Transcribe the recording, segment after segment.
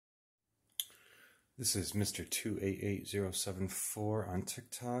This is Mr. 288074 on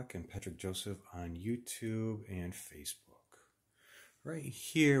TikTok and Patrick Joseph on YouTube and Facebook. Right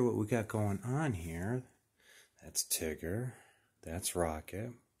here, what we got going on here, that's Tigger, that's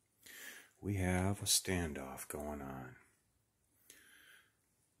Rocket. We have a standoff going on.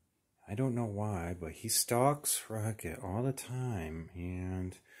 I don't know why, but he stalks Rocket all the time,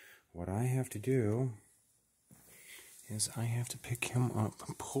 and what I have to do is I have to pick him up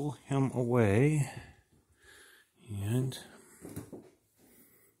and pull him away, and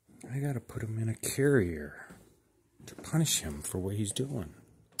I gotta put him in a carrier to punish him for what he's doing.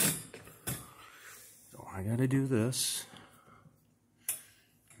 So I gotta do this.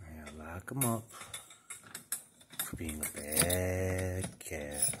 I gotta lock him up for being a bad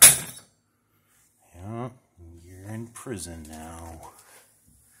cat. Yeah, you're in prison now.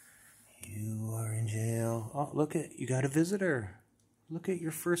 You are in jail. Oh, look at, you got a visitor. Look at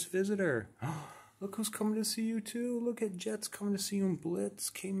your first visitor. Look who's coming to see you too. Look at Jets coming to see you, and Blitz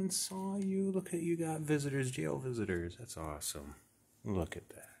came and saw you. Look at, you got visitors, jail visitors. That's awesome. Look at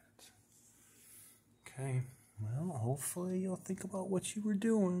that. Okay, well, hopefully you'll think about what you were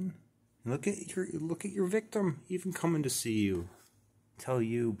doing. Look at your victim even coming to see you. Tell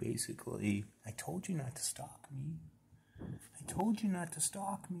you basically, I told you not to stalk me. I told you not to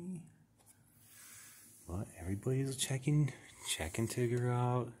stalk me. But everybody's checking Tigger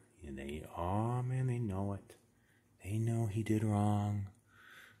out. And oh man, they know it. They know he did wrong.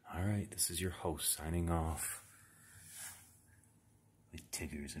 Alright, this is your host signing off with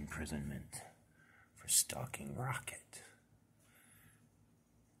Tigger's imprisonment for stalking Rocket.